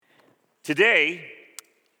Today,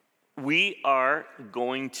 we are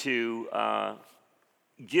going to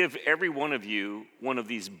give every one of you one of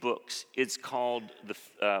these books. It's called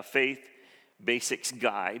the Faith Basics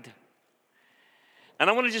Guide.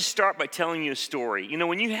 And I want to just start by telling you a story. You know,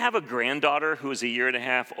 when you have a granddaughter who is a year and a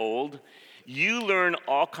half old, you learn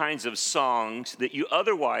all kinds of songs that you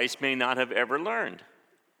otherwise may not have ever learned.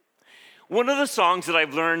 One of the songs that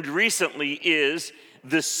I've learned recently is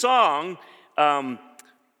the song,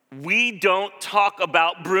 We Don't Talk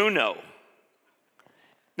About Bruno.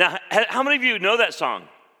 Now, how many of you know that song?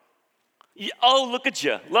 Oh, look at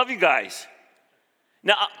you. Love you guys.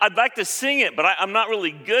 Now, I'd like to sing it, but I'm not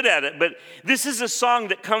really good at it. But this is a song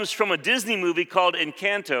that comes from a Disney movie called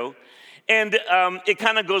Encanto. And it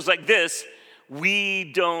kind of goes like this.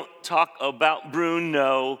 We don't talk about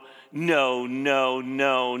Bruno. No, no,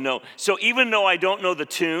 no, no. So even though I don't know the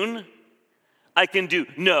tune, I can do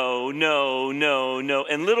no, no, no, no.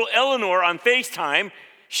 And little Eleanor on FaceTime,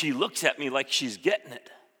 she looks at me like she's getting it.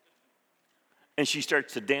 And she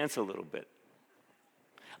starts to dance a little bit.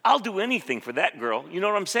 I'll do anything for that girl. You know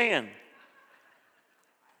what I'm saying?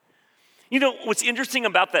 You know, what's interesting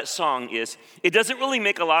about that song is it doesn't really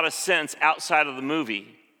make a lot of sense outside of the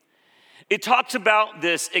movie. It talks about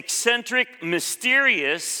this eccentric,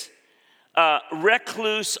 mysterious,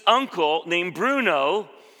 recluse uncle named Bruno.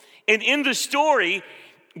 And in the story,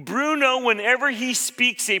 Bruno, whenever he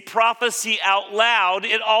speaks a prophecy out loud,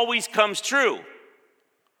 it always comes true.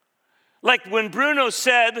 Like when Bruno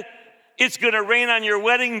said, it's going to rain on your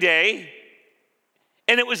wedding day,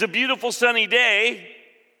 and it was a beautiful sunny day,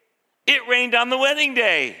 it rained on the wedding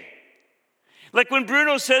day. Like when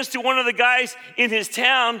Bruno says to one of the guys in his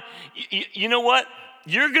town, you know what?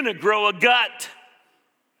 You're going to grow a gut.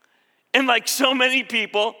 And like so many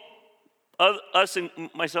people, us and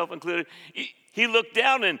myself included, he looked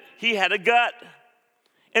down and he had a gut.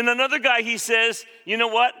 And another guy, he says, you know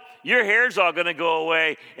what? Your hair's all going to go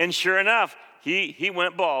away. And sure enough, he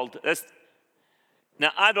went bald.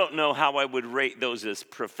 Now, I don't know how I would rate those as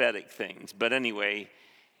prophetic things. But anyway,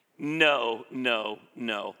 no.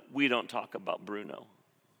 We don't talk about Bruno.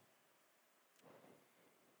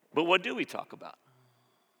 But what do we talk about?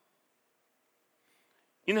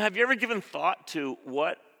 You know, have you ever given thought to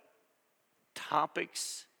what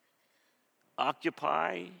topics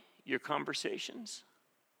occupy your conversations?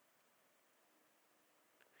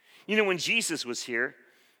 You know, when Jesus was here,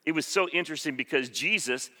 it was so interesting because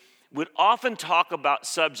Jesus would often talk about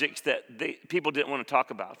subjects that people didn't want to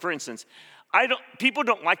talk about. For instance, people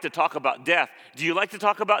don't like to talk about death. Do you like to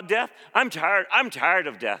talk about death? I'm tired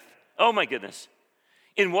of death. Oh my goodness.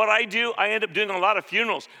 In what I do, I end up doing a lot of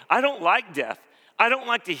funerals. I don't like death. I don't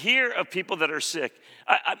like to hear of people that are sick.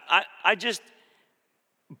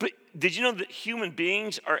 But did you know that human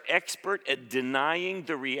beings are expert at denying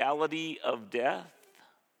the reality of death?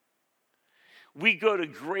 We go to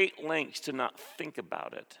great lengths to not think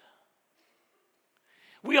about it.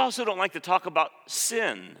 We also don't like to talk about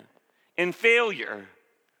sin and failure.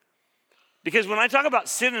 Because when I talk about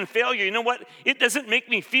sin and failure, you know what? It doesn't make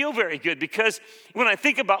me feel very good because when I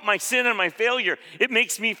think about my sin and my failure, it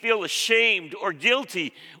makes me feel ashamed or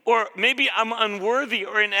guilty or maybe I'm unworthy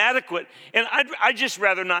or inadequate. And I'd just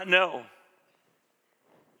rather not know.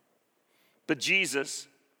 But Jesus,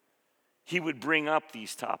 he would bring up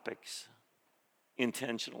these topics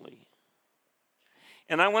intentionally.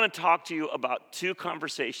 And I want to talk to you about two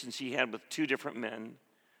conversations he had with two different men.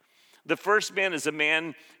 The first man is a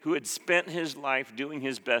man who had spent his life doing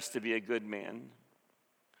his best to be a good man.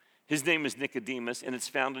 His name is Nicodemus, and it's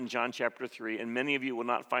found in John chapter 3, and many of you will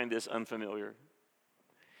not find this unfamiliar.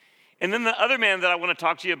 And then the other man that I want to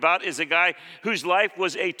talk to you about is a guy whose life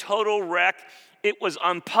was a total wreck. It was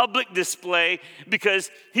on public display because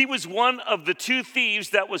he was one of the two thieves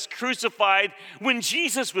that was crucified when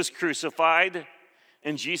Jesus was crucified,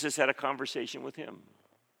 and Jesus had a conversation with him.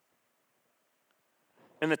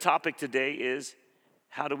 And the topic today is,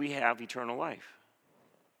 how do we have eternal life?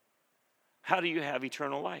 How do you have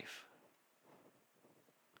eternal life?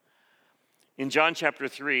 In John chapter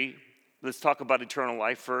 3, let's talk about eternal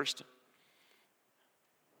life first.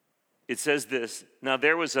 It says this, now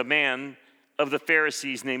there was a man of the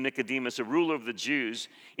Pharisees named Nicodemus, a ruler of the Jews,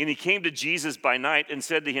 and he came to Jesus by night and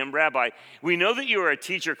said to him, Rabbi, we know that you are a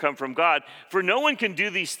teacher come from God, for no one can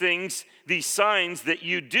do these things, these signs that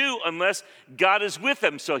you do unless God is with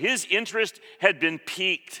them. So his interest had been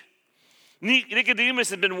piqued.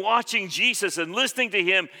 Nicodemus had been watching Jesus and listening to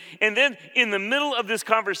him. And then in the middle of this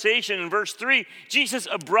conversation in verse 3, Jesus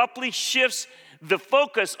abruptly shifts the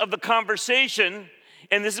focus of the conversation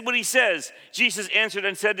And this is what he says. Jesus answered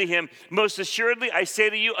and said to him, most assuredly, I say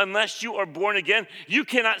to you, unless you are born again, you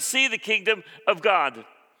cannot see the kingdom of God.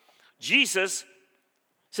 Jesus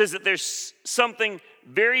says that there's something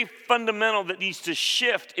very fundamental that needs to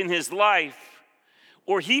shift in his life,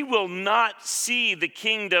 or he will not see the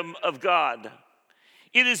kingdom of God.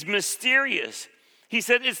 It is mysterious. He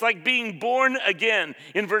said it's like being born again.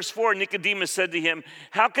 In verse 4, Nicodemus said to him,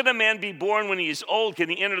 how can a man be born when he is old? Can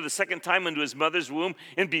he enter the second time into his mother's womb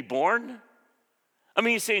and be born? I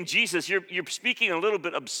mean, he's saying, Jesus, you're speaking a little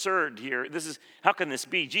bit absurd here. How can this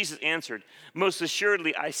be? Jesus answered, most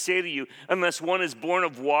assuredly, I say to you, unless one is born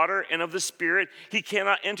of water and of the Spirit, he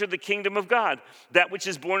cannot enter the kingdom of God. That which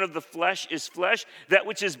is born of the flesh is flesh. That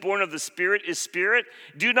which is born of the Spirit is spirit.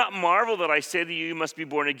 Do not marvel that I say to you, you must be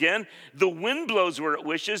born again. The wind blows where it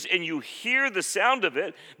wishes, and you hear the sound of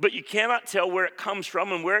it, but you cannot tell where it comes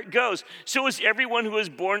from and where it goes. So is everyone who is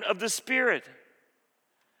born of the Spirit.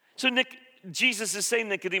 So Jesus is saying,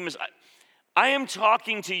 Nicodemus, I am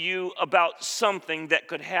talking to you about something that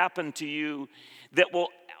could happen to you that will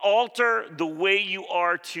alter the way you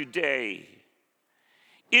are today.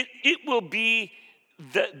 It will be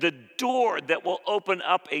the door that will open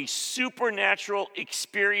up a supernatural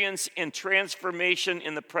experience and transformation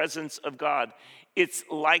in the presence of God. It's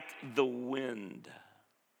like the wind,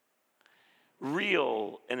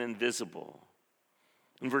 real and invisible.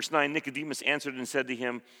 In verse 9, Nicodemus answered and said to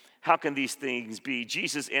him, how can these things be?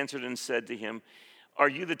 Jesus answered and said to him, are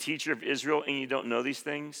you the teacher of Israel and you don't know these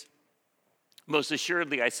things? Most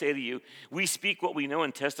assuredly, I say to you, we speak what we know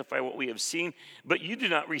and testify what we have seen, but you do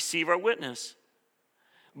not receive our witness.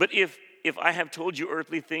 But if I have told you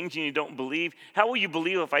earthly things and you don't believe, how will you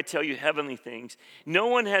believe if I tell you heavenly things? No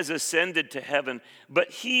one has ascended to heaven,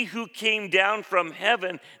 but he who came down from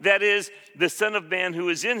heaven, that is, the Son of Man who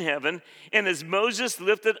is in heaven. And as Moses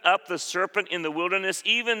lifted up the serpent in the wilderness,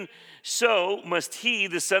 even so must he,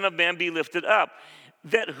 the Son of Man, be lifted up,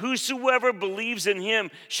 that whosoever believes in him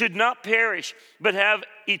should not perish, but have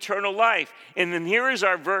eternal life. And then here is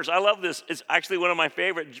our verse. I love this. It's actually one of my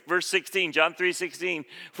favorite. Verse 16, John 3:16.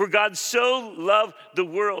 For God so loved the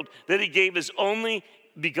world that he gave his only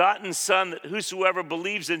begotten Son, that whosoever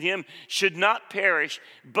believes in him should not perish,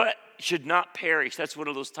 but should not perish. That's one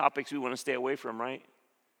of those topics we want to stay away from, right?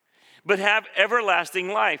 But have everlasting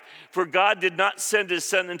life. For God did not send his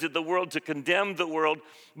Son into the world to condemn the world,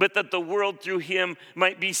 but that the world through him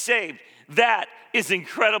might be saved. That is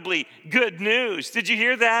incredibly good news. Did you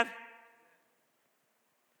hear that?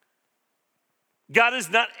 God is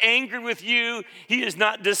not angry with you. He is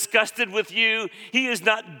not disgusted with you. He is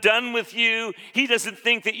not done with you. He doesn't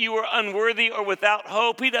think that you are unworthy or without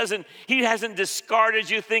hope. He hasn't discarded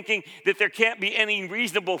you thinking that there can't be any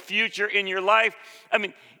reasonable future in your life. I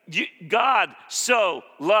mean, God so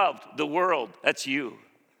loved the world, that's you,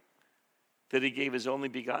 that he gave his only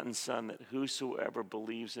begotten Son, that whosoever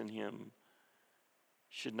believes in him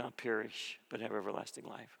should not perish, but have everlasting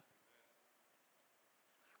life.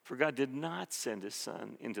 For God did not send his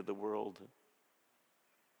Son into the world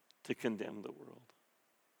to condemn the world.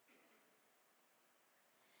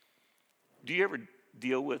 Do you ever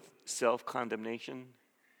deal with self-condemnation?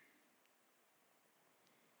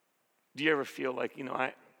 Do you ever feel like,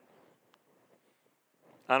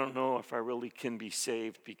 I don't know if I really can be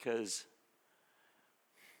saved because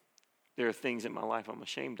there are things in my life I'm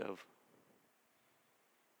ashamed of.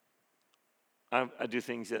 I do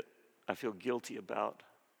things that I feel guilty about.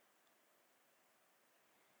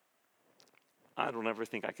 I don't ever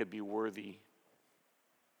think I could be worthy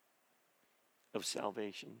of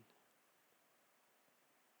salvation.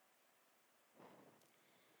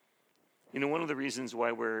 One of the reasons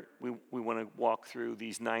why we want to walk through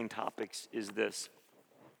these 9 topics is this.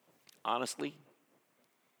 Honestly,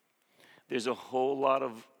 there's a whole lot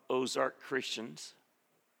of Ozark Christians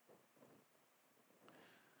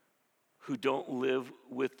who don't live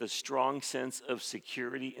with the strong sense of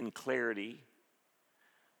security and clarity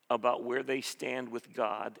about where they stand with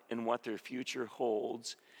God and what their future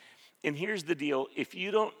holds. And here's the deal. If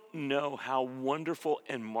you don't know how wonderful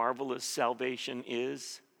and marvelous salvation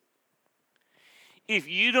is, if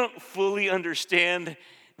you don't fully understand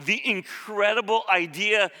the incredible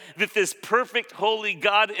idea that this perfect, holy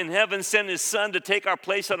God in heaven sent his Son to take our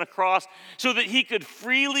place on a cross so that he could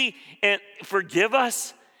freely and forgive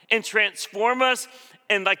us and transform us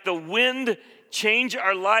and like the wind change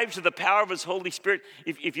our lives to the power of his Holy Spirit.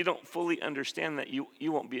 If you don't fully understand that, you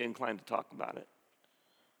won't be inclined to talk about it.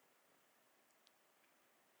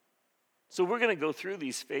 So we're going to go through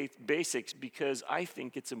these faith basics because I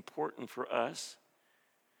think it's important for us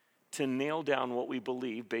to nail down what we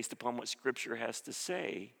believe based upon what Scripture has to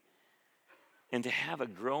say and to have a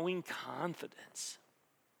growing confidence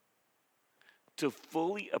to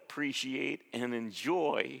fully appreciate and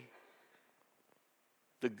enjoy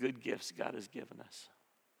the good gifts God has given us.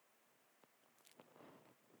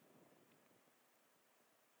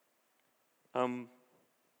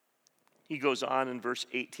 He goes on in verse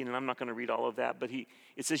 18, and I'm not going to read all of that, but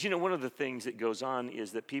it says, one of the things that goes on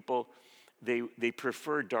is that people, they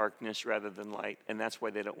prefer darkness rather than light, and that's why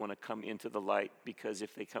they don't want to come into the light, because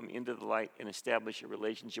if they come into the light and establish a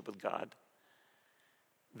relationship with God,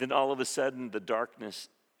 then all of a sudden the darkness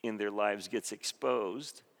in their lives gets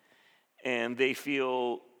exposed, and they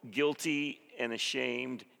feel guilty and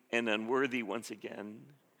ashamed and unworthy once again.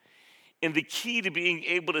 And the key to being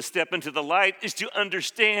able to step into the light is to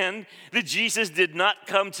understand that Jesus did not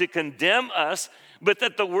come to condemn us, but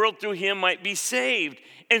that the world through him might be saved.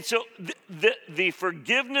 And so the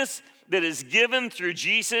forgiveness that is given through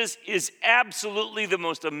Jesus is absolutely the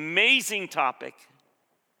most amazing topic.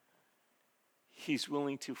 He's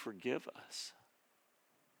willing to forgive us.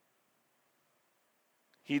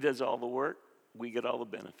 He does all the work, we get all the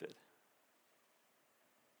benefit.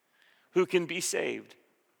 Who can be saved?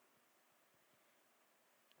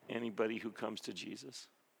 Anybody who comes to Jesus.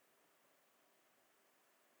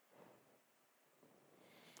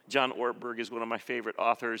 John Ortberg is one of my favorite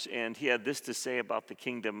authors, and he had this to say about the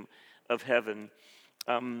kingdom of heaven.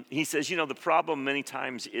 He says, the problem many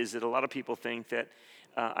times is that a lot of people think that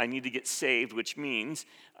I need to get saved, which means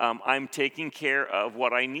I'm taking care of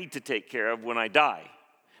what I need to take care of when I die.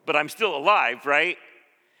 But I'm still alive, right?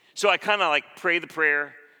 So I kind of pray the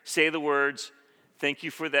prayer, say the words, thank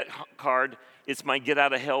you for that card. It's my get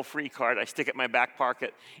out of hell free card. I stick it in my back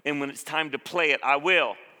pocket. And when it's time to play it, I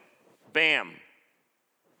will. Bam.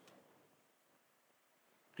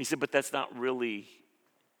 He said, but that's not really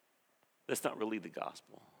the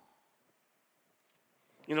gospel.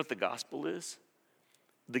 You know what the gospel is?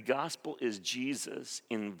 The gospel is Jesus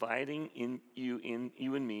inviting you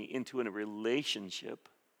and me into a relationship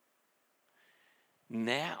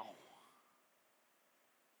now.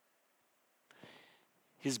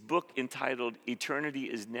 His book entitled Eternity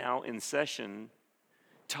is Now in Session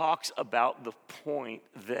talks about the point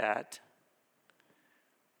that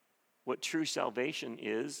what true salvation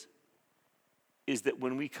is that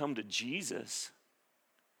when we come to Jesus,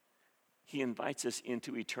 he invites us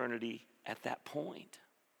into eternity at that point.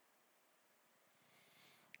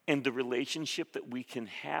 And the relationship that we can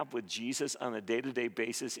have with Jesus on a day-to-day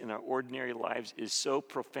basis in our ordinary lives is so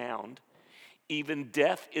profound, even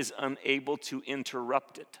death is unable to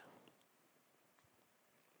interrupt it.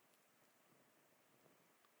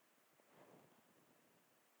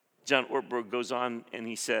 John Ortberg goes on and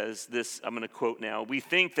he says this, I'm going to quote now, we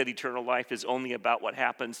think that eternal life is only about what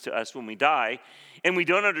happens to us when we die, and we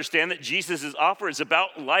don't understand that Jesus' offer is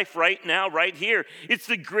about life right now, right here. It's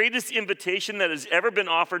the greatest invitation that has ever been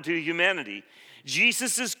offered to humanity.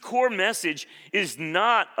 Jesus' core message is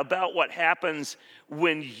not about what happens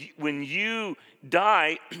when you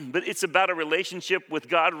die, but it's about a relationship with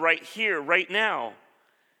God right here, right now.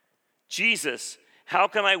 Jesus, how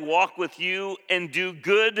can I walk with you and do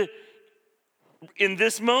good in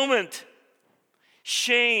this moment?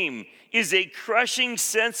 Shame is a crushing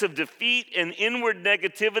sense of defeat and inward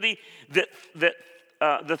negativity that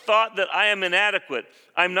the thought that I am inadequate,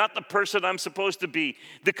 I'm not the person I'm supposed to be.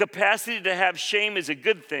 The capacity to have shame is a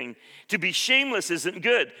good thing. To be shameless isn't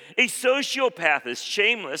good. A sociopath is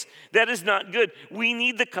shameless. That is not good. We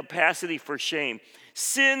need the capacity for shame.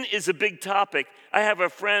 Sin is a big topic. I have a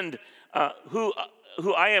friend who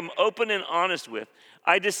I am open and honest with.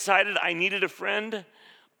 I decided I needed a friend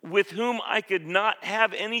with whom I could not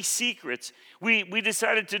have any secrets. We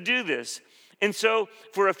decided to do this. And so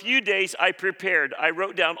for a few days I prepared. I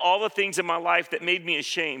wrote down all the things in my life that made me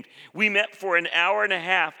ashamed. We met for an hour and a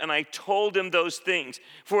half and I told him those things.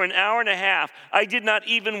 For an hour and a half, I did not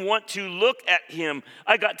even want to look at him.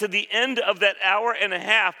 I got to the end of that hour and a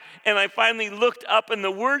half and I finally looked up and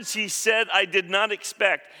the words he said I did not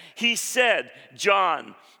expect. He said,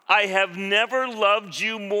 John, I have never loved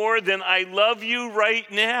you more than I love you right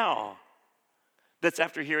now. That's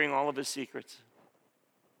after hearing all of his secrets.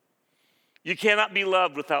 You cannot be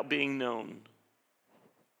loved without being known.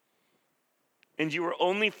 And you are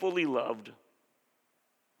only fully loved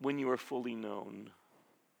when you are fully known.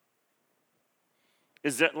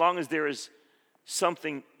 As long as there is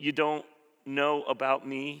something you don't know about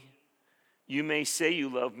me, you may say you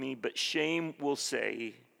love me, but shame will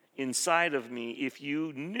say inside of me, if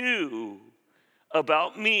you knew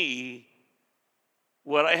about me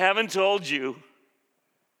what I haven't told you,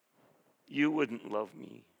 you wouldn't love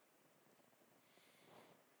me.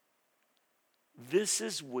 This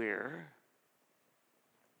is where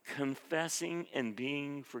confessing and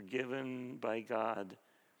being forgiven by God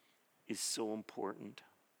is so important.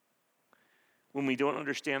 When we don't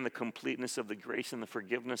understand the completeness of the grace and the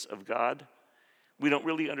forgiveness of God, we don't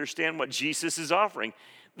really understand what Jesus is offering.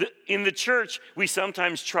 In the church, we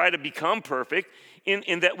sometimes try to become perfect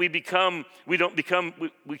in that we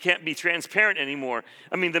can't be transparent anymore.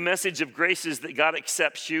 I mean, the message of grace is that God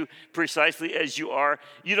accepts you precisely as you are.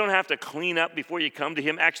 You don't have to clean up before you come to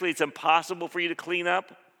him. Actually, it's impossible for you to clean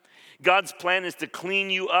up. God's plan is to clean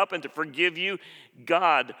you up and to forgive you.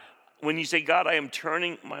 God, when you say, God, I am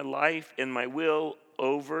turning my life and my will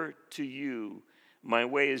over to you. My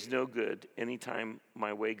way is no good. Anytime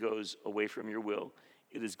my way goes away from your will,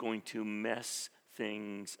 it is going to mess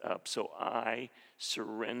things up. So I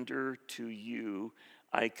surrender to you.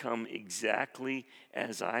 I come exactly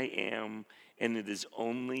as I am, and it is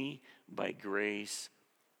only by grace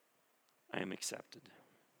I am accepted.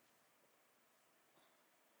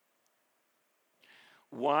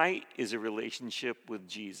 Why is a relationship with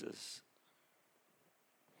Jesus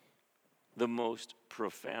the most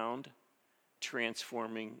profound,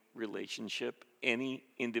 transforming relationship any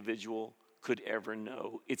individual could ever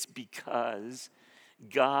know? It's because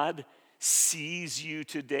God sees you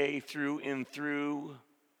today through and through.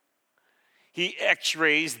 He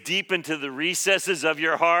x-rays deep into the recesses of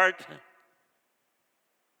your heart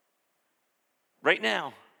right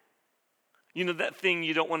now. You know, that thing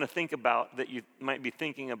you don't want to think about that you might be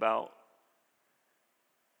thinking about.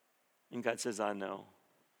 And God says, I know.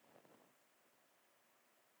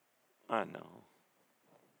 I know.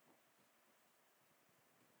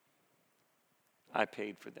 I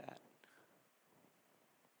paid for that.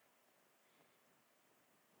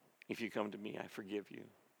 If you come to me, I forgive you.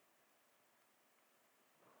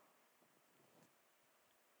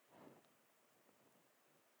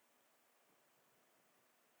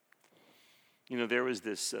 You know, there was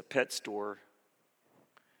this pet store,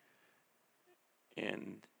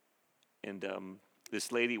 and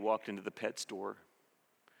this lady walked into the pet store,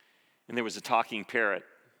 and there was a talking parrot.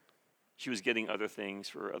 She was getting other things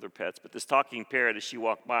for other pets, but this talking parrot, as she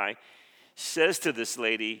walked by, says to this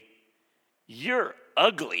lady, "You're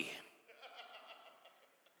ugly."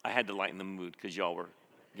 I had to lighten the mood because y'all were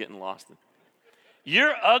getting lost.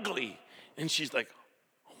 "You're ugly." And she's like,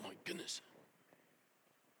 "Oh my goodness."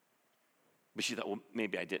 But she thought, well,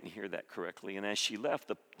 maybe I didn't hear that correctly. And as she left,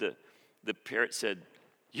 the parrot said,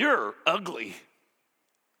 "You're ugly."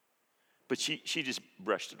 But she just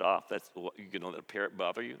brushed it off. That's what, you gonna let a parrot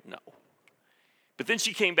bother you? No. But then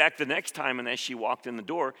she came back the next time, and as she walked in the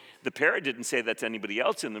door, the parrot didn't say that to anybody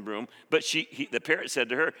else in the room, but the parrot said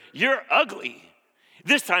to her, "You're ugly."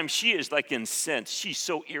 This time she is like incensed. She's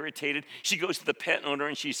so irritated. She goes to the pet owner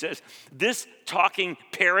and she says, "This talking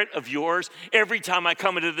parrot of yours, every time I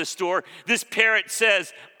come into the store, this parrot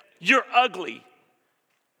says, 'You're ugly.'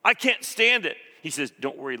 I can't stand it." He says,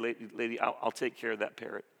 "Don't worry, lady, I'll take care of that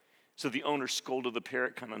parrot." So the owner scolded the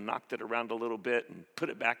parrot, kind of knocked it around a little bit and put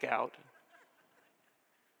it back out.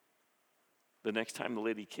 The next time the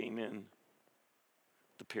lady came in,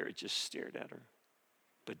 the parrot just stared at her,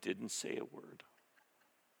 but didn't say a word.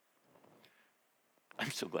 I'm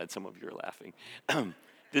so glad some of you are laughing.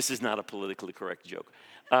 This is not a politically correct joke.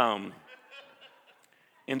 And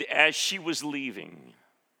as she was leaving,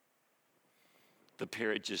 the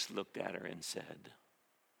parrot just looked at her and said,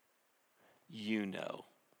 "You know."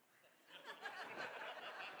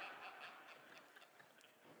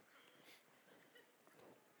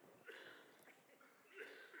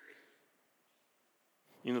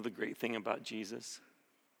 You know the great thing about Jesus?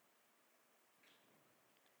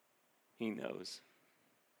 He knows.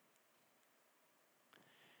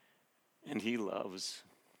 And he loves.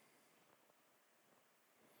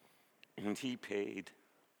 And he paid.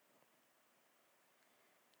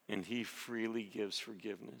 And he freely gives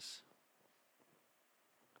forgiveness.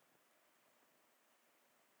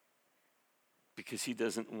 Because he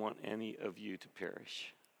doesn't want any of you to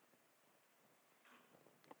perish.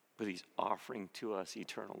 But he's offering to us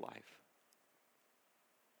eternal life.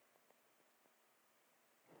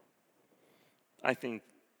 I think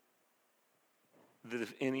that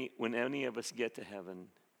when any of us get to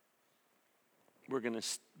heaven, we're going to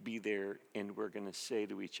be there and we're going to say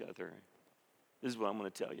to each other, this is what I'm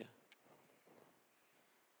going to tell you.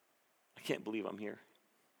 I can't believe I'm here.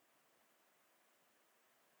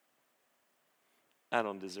 I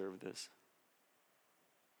don't deserve this.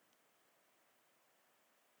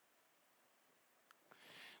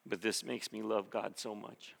 But this makes me love God so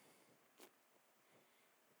much.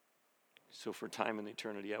 So for time and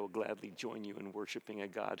eternity, I will gladly join you in worshiping a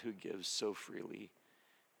God who gives so freely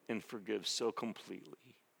and forgives so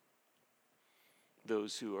completely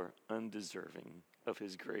those who are undeserving of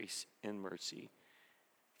his grace and mercy,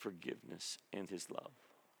 forgiveness, and his love.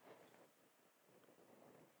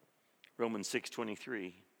 Romans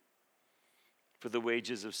 6:23, for the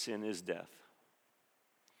wages of sin is death,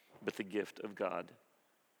 but the gift of God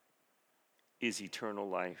is eternal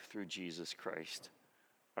life through Jesus Christ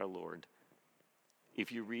our Lord.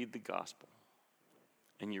 If you read the gospel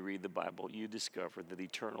and you read the Bible, you discover that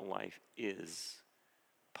eternal life is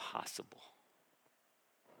possible.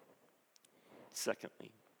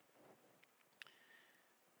 Secondly,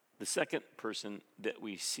 the second person that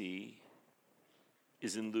we see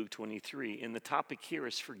is in Luke 23, and the topic here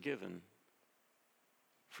is forgiven.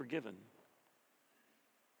 Forgiven.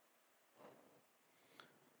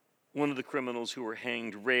 One of the criminals who were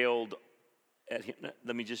hanged railed at him.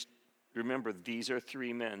 Let me just remember, these are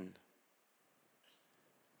three men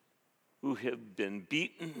who have been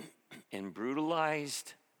beaten and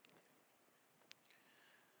brutalized,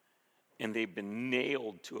 and they've been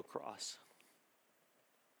nailed to a cross.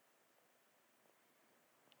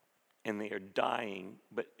 And they are dying,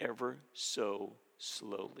 but ever so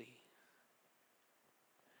slowly.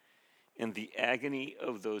 And the agony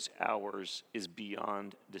of those hours is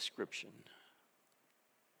beyond description.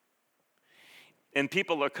 And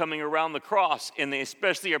people are coming around the cross, and they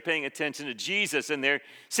especially are paying attention to Jesus, and they're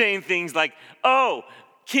saying things like, oh,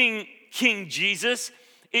 King Jesus,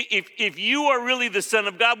 if you are really the Son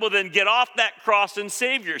of God, well, then get off that cross and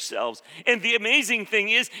save yourselves. And the amazing thing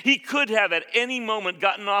is, he could have at any moment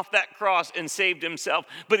gotten off that cross and saved himself,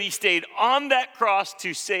 but he stayed on that cross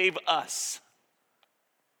to save us.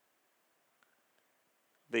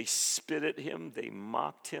 They spit at him, they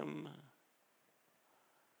mocked him.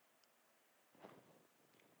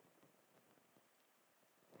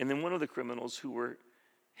 And then one of the criminals who were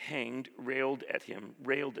hanged railed at him.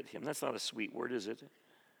 That's not a sweet word, is it?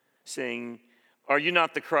 Saying, are you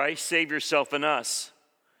not the Christ? Save yourself and us.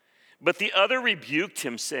 But the other rebuked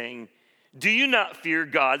him, saying, do you not fear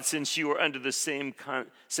God, since you are under the same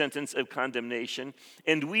sentence of condemnation?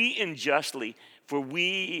 And we unjustly, for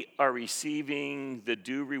we are receiving the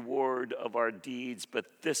due reward of our deeds, but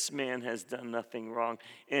this man has done nothing wrong.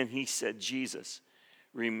 And he said, Jesus,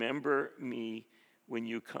 remember me when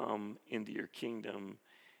you come into your kingdom.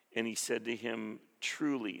 And he said to him,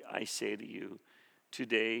 truly I say to you,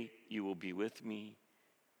 today you will be with me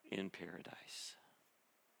in paradise.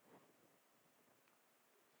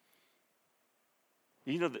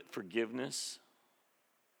 You know that forgiveness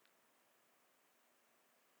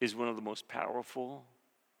is one of the most powerful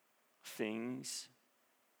things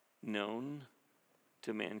known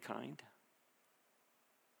to mankind?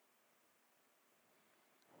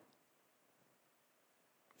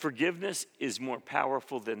 Forgiveness is more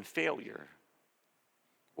powerful than failure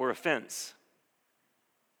or offense.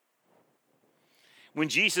 When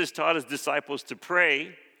Jesus taught his disciples to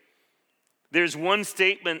pray, there's one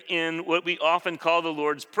statement in what we often call the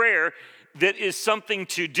Lord's Prayer that is something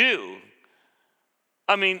to do.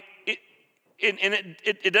 I mean,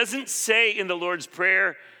 it doesn't say in the Lord's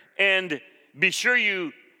Prayer, and be sure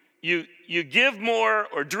you give more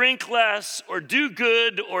or drink less or do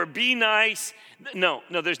good or be nice. No,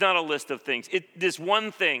 there's not a list of things. There's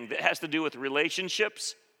one thing that has to do with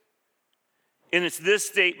relationships, and it's this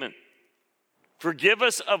statement: forgive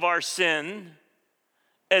us of our sin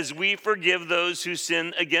as we forgive those who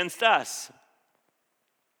sin against us.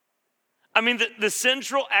 I mean, the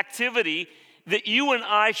central activity that you and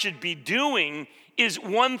I should be doing is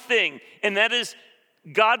one thing, and that is,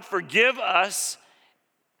 God, forgive us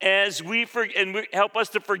as help us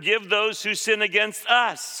to forgive those who sin against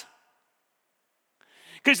us.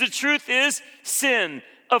 Because the truth is, sin,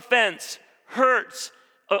 offense, hurts,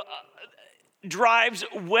 drives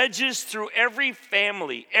wedges through every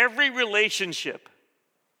family, every relationship.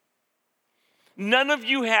 None of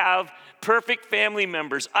you have perfect family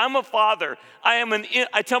members. I'm a father.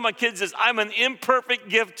 I tell my kids this, I'm an imperfect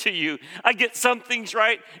gift to you. I get some things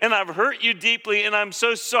right, and I've hurt you deeply, and I'm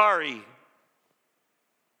so sorry.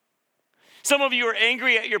 Some of you are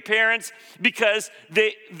angry at your parents because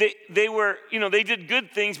they were, they did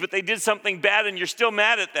good things, but they did something bad, and you're still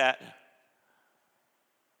mad at that.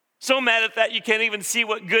 So mad at that you can't even see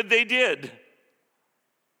what good they did.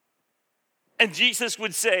 And Jesus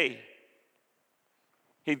would say,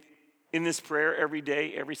 hey, in this prayer every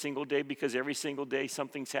day, every single day, because every single day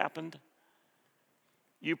something's happened,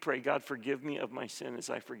 you pray, God, forgive me of my sin as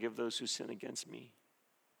I forgive those who sin against me.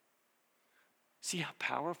 See how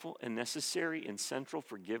powerful and necessary and central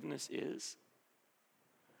forgiveness is?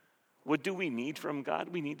 What do we need from God?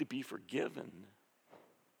 We need to be forgiven.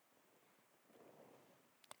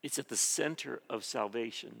 It's at the center of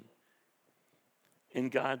salvation.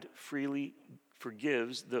 And God freely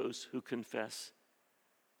forgives those who confess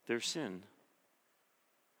their sin.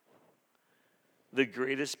 The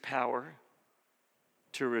greatest power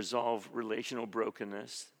to resolve relational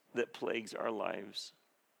brokenness that plagues our lives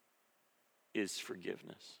is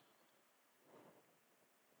forgiveness.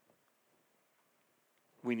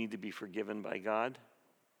 We need to be forgiven by God,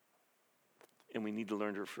 and we need to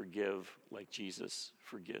learn to forgive like Jesus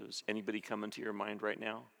forgives. Anybody come into your mind right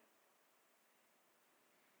now?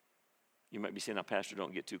 You might be saying, "Now, Pastor,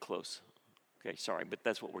 don't get too close." Okay, sorry, but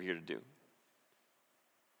that's what we're here to do.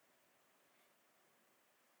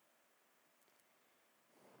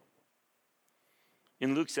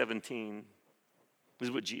 In Luke 17, this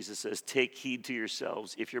is what Jesus says: "Take heed to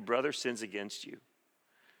yourselves. If your brother sins against you,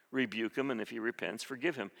 rebuke him, and if he repents,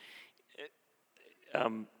 forgive him."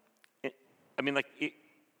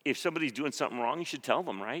 If somebody's doing something wrong, you should tell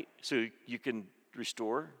them, right? So you can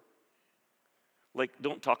restore.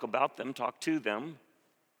 Don't talk about them, talk to them.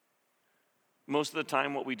 Most of the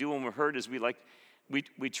time, what we do when we're hurt is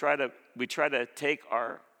we try to take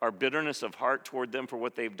our bitterness of heart toward them for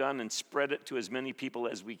what they've done and spread it to as many people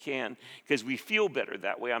as we can, because we feel better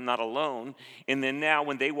that way. I'm not alone. And then now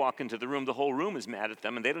when they walk into the room, the whole room is mad at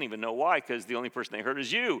them, and they don't even know why, because the only person they hurt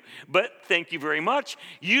is you. But thank you very much.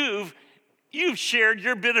 You've shared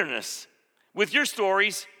your bitterness with your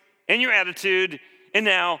stories and your attitude, and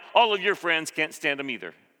now all of your friends can't stand them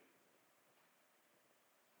either.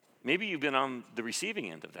 Maybe you've been on the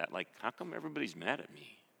receiving end of that. How come everybody's mad at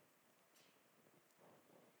me?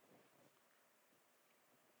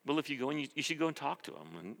 Well, if you go and you should go and talk to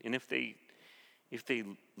them. And if they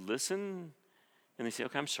listen and they say,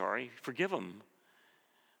 "Okay, I'm sorry," forgive them.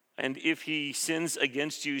 And if he sins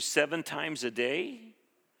against you 7 times a day,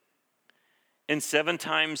 and 7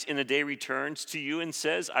 times in a day returns to you and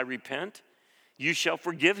says, "I repent," you shall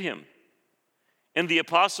forgive him. And the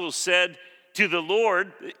apostles said to the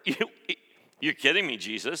Lord, "You're kidding me,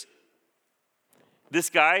 Jesus. This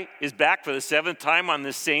guy is back for the 7th time on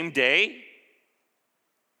this same day,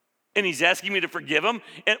 and he's asking me to forgive him.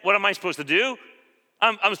 And what am I supposed to do?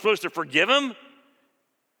 I'm supposed to forgive him?"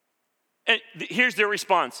 And here's their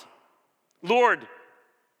response: "Lord,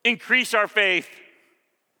 increase our faith."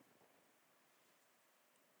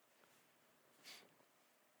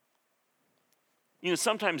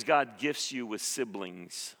 Sometimes God gifts you with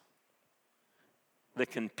siblings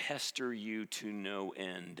that can pester you to no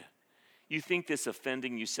end. You think this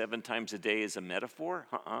offending you 7 times a day is a metaphor?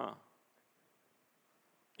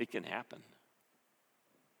 It can happen.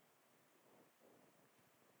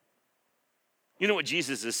 You know what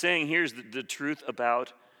Jesus is saying? Here's the truth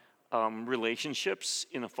about relationships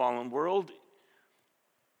in a fallen world.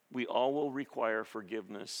 We all will require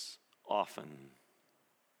forgiveness often.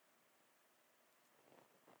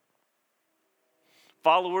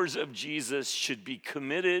 Followers of Jesus should be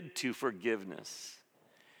committed to forgiveness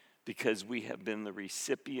because we have been the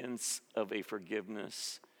recipients of a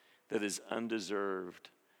forgiveness that is undeserved,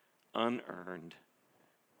 unearned,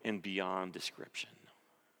 and beyond description.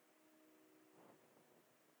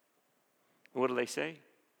 What do they say?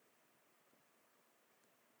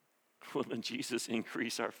 Well, then Jesus,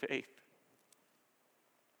 increase our faith.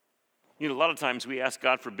 A lot of times we ask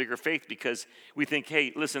God for bigger faith because we think,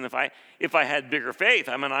 hey, listen, if I had bigger faith,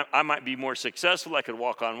 I might be more successful. I could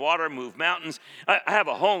walk on water, move mountains. I have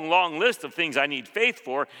a whole long list of things I need faith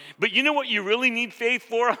for. But you know what you really need faith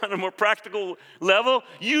for on a more practical level?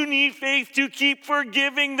 You need faith to keep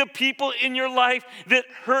forgiving the people in your life that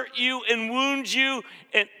hurt you and wound you.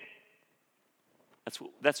 And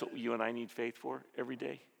that's what you and I need faith for every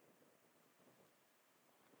day.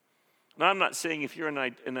 Now, I'm not saying if you're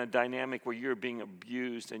in a dynamic where you're being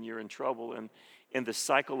abused and you're in trouble and the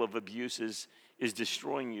cycle of abuse is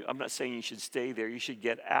destroying you, I'm not saying you should stay there. You should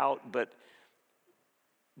get out, but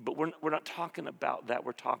we're not talking about that.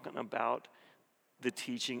 We're talking about the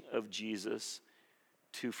teaching of Jesus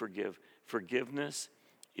to forgive. Forgiveness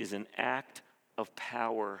is an act of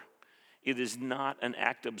power. It is not an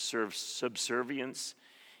act of subservience.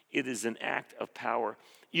 It is an act of power.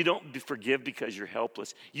 You don't forgive because you're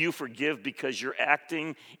helpless. You forgive because you're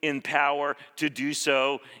acting in power to do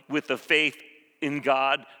so with the faith in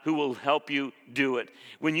God who will help you do it.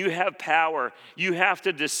 When you have power, you have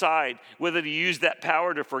to decide whether to use that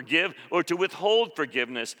power to forgive or to withhold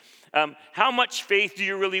forgiveness. How much faith do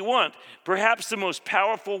you really want? Perhaps the most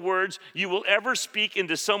powerful words you will ever speak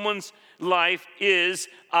into someone's life is,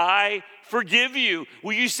 "I forgive you."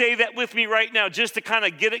 Will you say that with me right now just to kind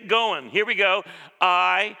of get it going? Here we go.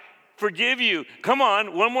 I forgive you. Come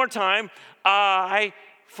on, one more time. I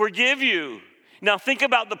forgive you. Now think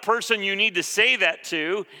about the person you need to say that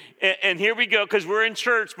to. And here we go, because we're in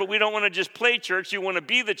church, but we don't want to just play church. You want to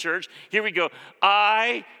be the church. Here we go.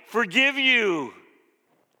 I forgive you.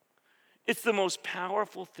 It's the most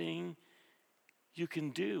powerful thing you can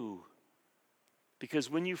do. Because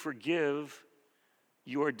when you forgive,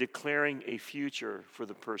 you are declaring a future for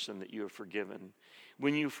the person that you have forgiven.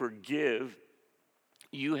 When you forgive,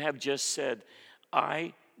 you have just said,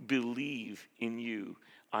 I believe in you.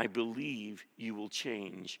 I believe you will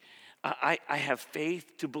change. I have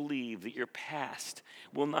faith to believe that your past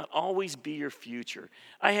will not always be your future.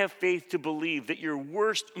 I have faith to believe that your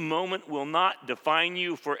worst moment will not define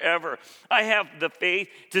you forever. I have the faith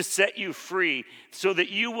to set you free so that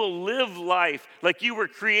you will live life like you were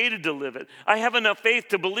created to live it. I have enough faith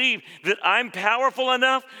to believe that I'm powerful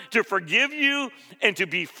enough to forgive you and to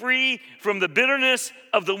be free from the bitterness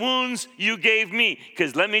of the wounds you gave me.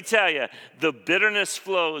 Because let me tell you, the bitterness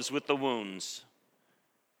flows with the wounds.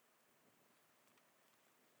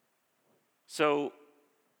 So,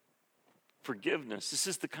 forgiveness, this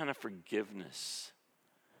is the kind of forgiveness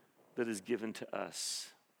that is given to us.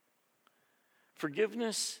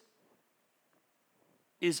 Forgiveness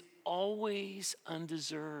is always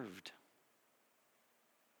undeserved.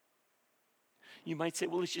 You might say,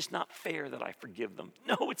 well, it's just not fair that I forgive them.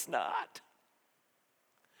 No, it's not.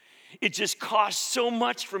 It just costs so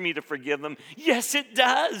much for me to forgive them. Yes, it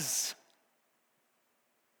does.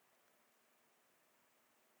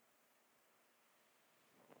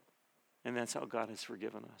 And that's how God has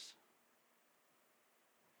forgiven us.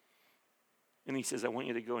 And he says, I want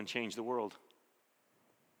you to go and change the world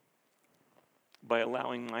by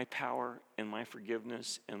allowing my power and my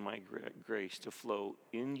forgiveness and my grace to flow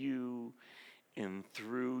in you and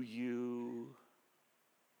through you.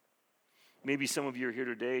 Maybe some of you are here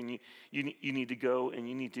today and you need to go and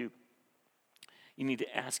you need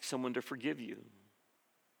to ask someone to forgive you.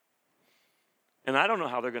 And I don't know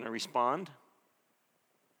how they're going to respond.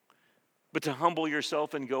 But to humble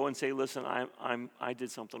yourself and go and say, listen, I did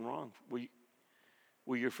something wrong.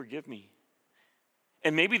 Will you forgive me?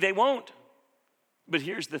 And maybe they won't. But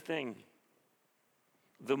here's the thing.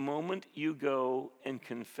 The moment you go and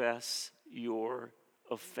confess your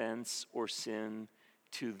offense or sin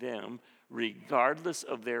to them, regardless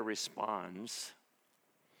of their response,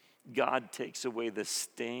 God takes away the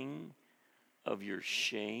sting of your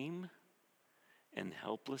shame and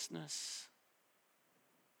helplessness,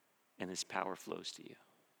 and his power flows to you.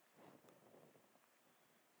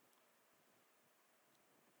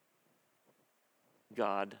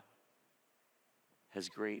 God has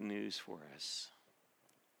great news for us.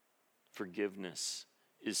 Forgiveness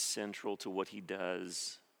is central to what he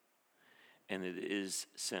does, and it is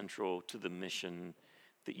central to the mission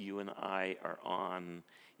that you and I are on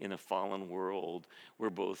in a fallen world where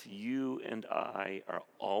both you and I are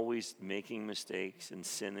always making mistakes and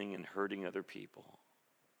sinning and hurting other people.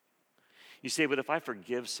 You say, but if I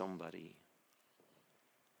forgive somebody,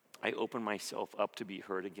 I open myself up to be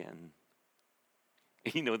hurt again.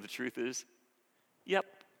 And you know what the truth is? Yep.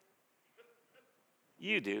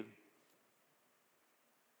 You do.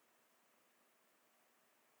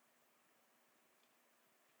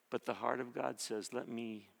 But the heart of God says, let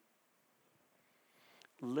me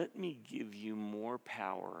give you more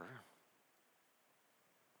power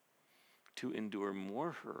to endure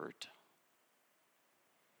more hurt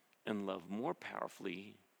and love more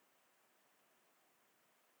powerfully.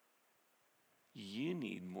 You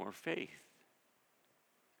need more faith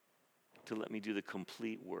to let me do the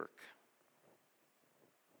complete work.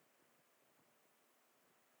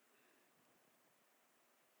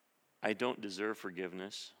 I don't deserve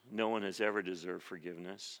forgiveness. No one has ever deserved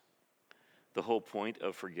forgiveness. The whole point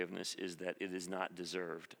of forgiveness is that it is not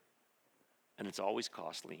deserved, and it's always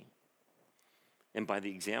costly. And by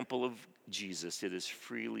the example of Jesus, it is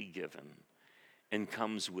freely given and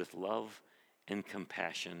comes with love and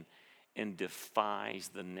compassion and defies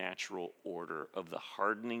the natural order of the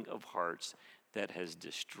hardening of hearts that has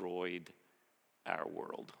destroyed our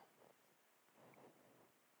world.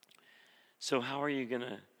 So how are you going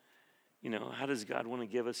to, how does God want to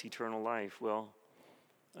give us eternal life? Well,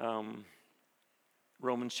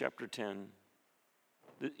 Romans chapter 10.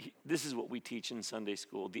 This is what we teach in Sunday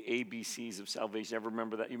school, the ABCs of salvation. Ever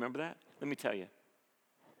remember that? You remember that? Let me tell you.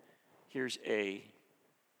 Here's A,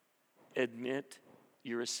 admit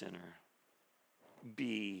you're a sinner.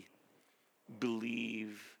 B,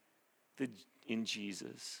 believe in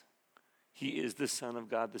Jesus. He is the Son of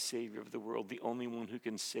God, the Savior of the world, the only one who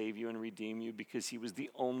can save you and redeem you because he was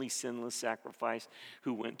the only sinless sacrifice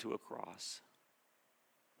who went to a cross.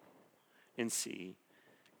 And C,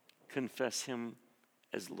 confess him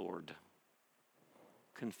as Lord.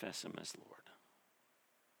 confess him as Lord.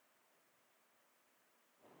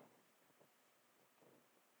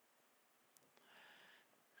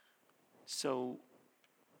 So,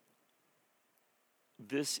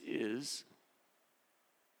 this is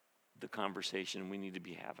the conversation we need to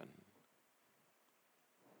be having.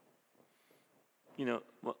 You know,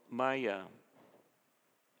 my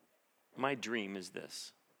dream is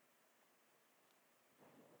this,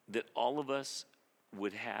 that all of us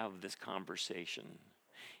would have this conversation.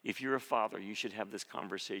 If you're a father, you should have this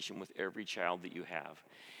conversation with every child that you have.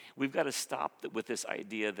 We've got to stop with this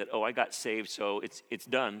idea that, I got saved, so it's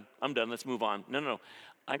done. I'm done. Let's move on. No.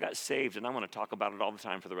 I got saved, and I want to talk about it all the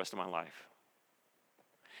time for the rest of my life.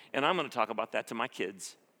 And I'm going to talk about that to my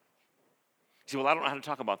kids. You say, well, I don't know how to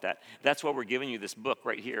talk about that. That's why we're giving you this book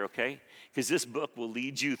right here, okay? Because this book will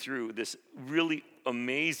lead you through this really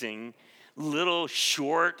amazing little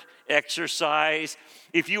short exercise.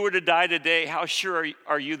 If you were to die today, how sure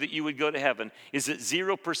are you that you would go to heaven? Is it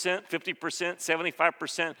 0%, 50%,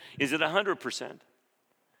 75%? Is it 100%?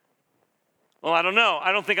 Well, I don't know.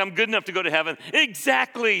 I don't think I'm good enough to go to heaven.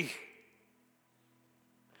 Exactly.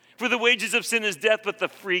 For the wages of sin is death, but the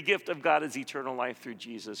free gift of God is eternal life through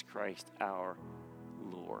Jesus Christ our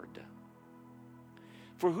Lord.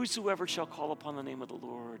 For whosoever shall call upon the name of the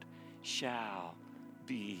Lord shall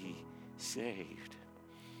be saved.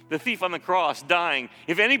 The thief on the cross dying,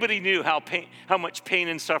 if anybody knew how much pain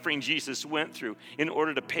and suffering Jesus went through in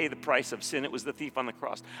order to pay the price of sin, it was the thief on the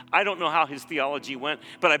cross. I don't know how his theology went,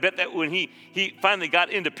 but I bet that when he finally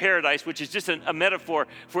got into paradise, which is just a metaphor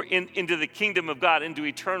for into the kingdom of God, into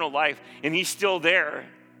eternal life, and he's still there.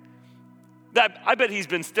 I bet he's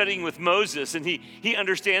been studying with Moses, and he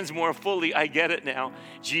understands more fully. I get it now.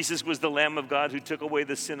 Jesus was the Lamb of God who took away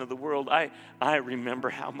the sin of the world. I remember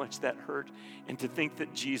how much that hurt. And to think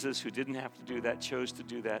that Jesus, who didn't have to do that, chose to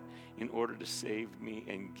do that in order to save me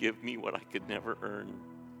and give me what I could never earn.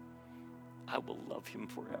 I will love him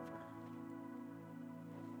forever.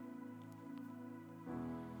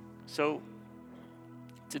 So,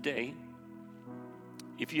 today,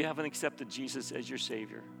 if you haven't accepted Jesus as your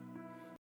Savior,